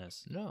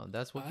selfishness? No,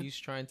 that's what I- he's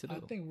trying to do. I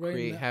think right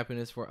create now-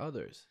 happiness for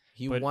others.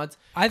 He But wants.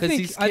 I 'cause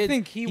think these I kids-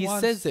 think he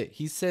wants. says it.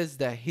 He says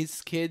that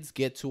his kids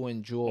get to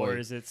enjoy. Or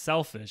is it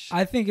selfish?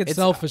 I think it's It's-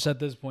 selfish at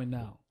this point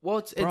now. well,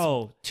 it's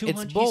Bro, it's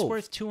 200, he's both. worth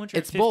It's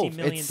 $250 both.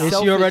 million. It's is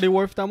selfish. he already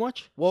worth that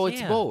much? Well,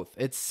 it's Yeah. both.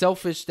 It's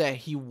selfish that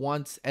he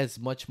wants as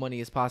much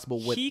money as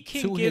possible with He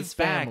can to give his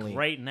back family.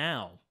 right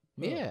now.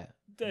 Yeah,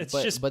 It's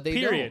But- just but they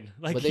period.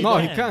 don't. Like But they No,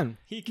 don't. he can.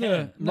 He Yeah,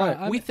 can. no, Right.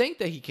 I- we think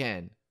that he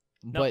can,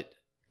 but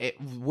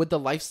with the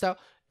lifestyle,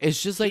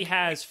 it's just like. He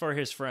has for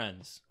his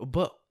friends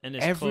But and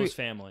his every close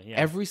family. Yeah.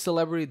 every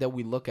celebrity that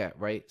we look at,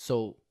 right?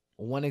 So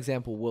one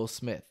example, Will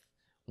Smith,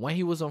 when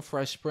he was on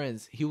Fresh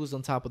Prince, he was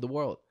on top of the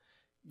world.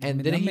 And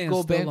mean, then that he man's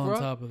go still on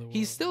bankrupt. top of the He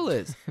world. still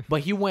is,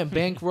 but he went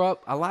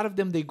bankrupt. A lot of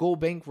them they go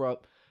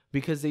bankrupt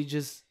because they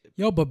just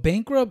Yo, but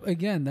bankrupt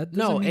again. That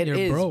doesn't no, mean it you're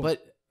is. broke.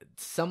 But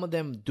some of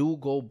them do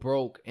go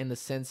broke in the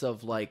sense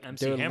of like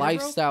MC their Hammer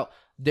lifestyle.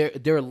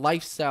 Their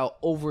lifestyle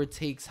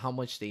overtakes how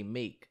much they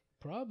make.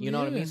 Probably, You know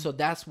what I yeah. mean? So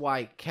that's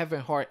why Kevin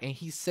Hart, and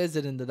he says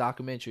it in the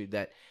documentary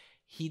that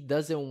he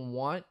doesn't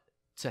want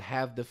to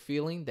have the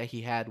feeling that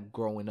he had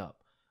growing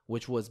up,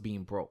 which was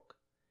being broke.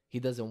 He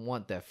doesn't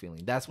want that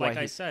feeling. That's why like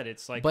I he, said,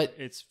 it's like but-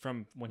 it's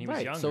from when he was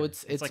right. younger. So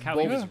it's like how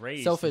he was both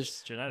raised. selfish,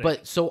 It's genetic.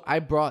 But so I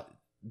brought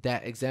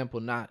that example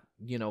not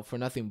for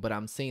nothing, but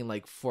I'm saying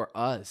like for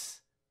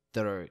us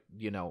that are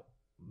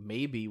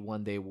maybe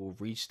one day we'll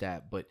reach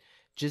that, but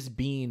just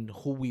being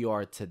who we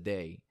are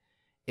today.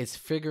 It's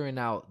figuring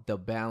out the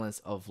balance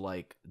of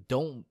like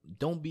don't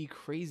be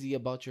crazy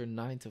about your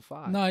 9 to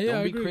 5. Nah, yeah,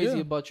 don't I be agree, crazy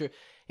yeah. about your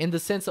in the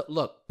sense of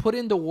look, put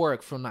in the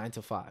work from 9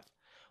 to 5.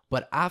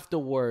 But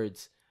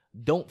afterwards,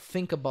 don't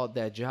think about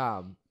that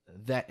job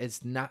that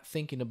is not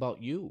thinking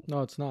about you.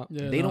 No, it's not.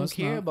 Yeah, They no, don't it's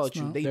care not, about it's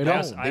you. not. They They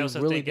don't. don't. I They also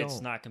really think don't.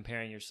 it's not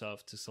comparing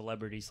yourself to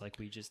celebrities like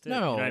we just did. No,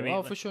 you know what I mean?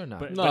 well, for sure not.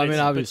 But, No, but I mean, but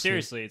obviously.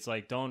 seriously, it's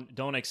like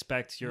don't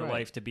expect your Right.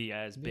 life to be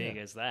as big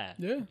Yeah. as that.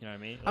 Yeah. You know what I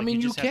mean? I mean,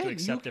 you just have can. to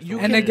accept it for You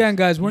what And it can- is. again,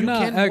 guys, we're you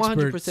not can experts.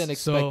 100% expect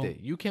so it.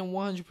 You can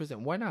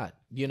 100%. Why not? Like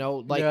Yeah,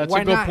 that's a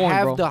why good not point,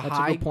 have bro. the That's a good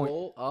high point.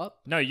 goal up?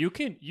 No, you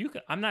can.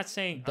 I'm not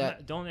saying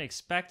That- don't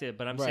expect it,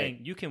 but I'm Right. saying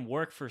you can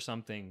work for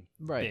something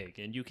Right.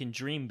 big and you can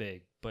dream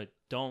big, but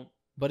don't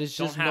But it's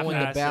just don't knowing to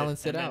half-ass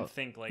balance it and then out.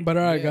 think like. But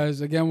all right, Yeah.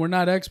 guys. Again, we're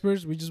not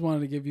experts. We just wanted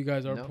to give you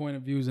guys our No. point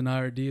of views and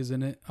our ideas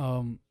in it.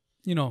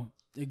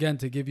 Again,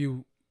 to give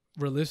you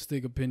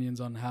realistic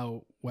opinions on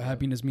what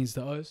happiness means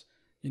to us.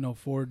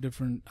 4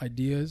 different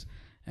ideas,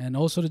 and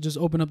also to just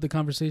open up the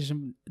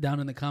conversation down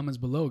in the comments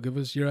below. Give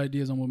us your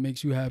ideas on what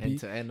makes you happy, And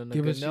to end on a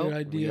Give good us your note, we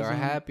ideas are on-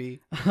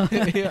 happy.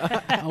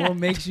 on what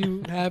makes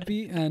you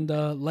happy, and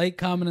like,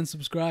 comment, and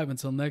subscribe.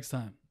 Until next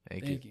time.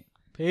 Thank you. Thank you.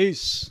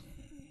 Peace.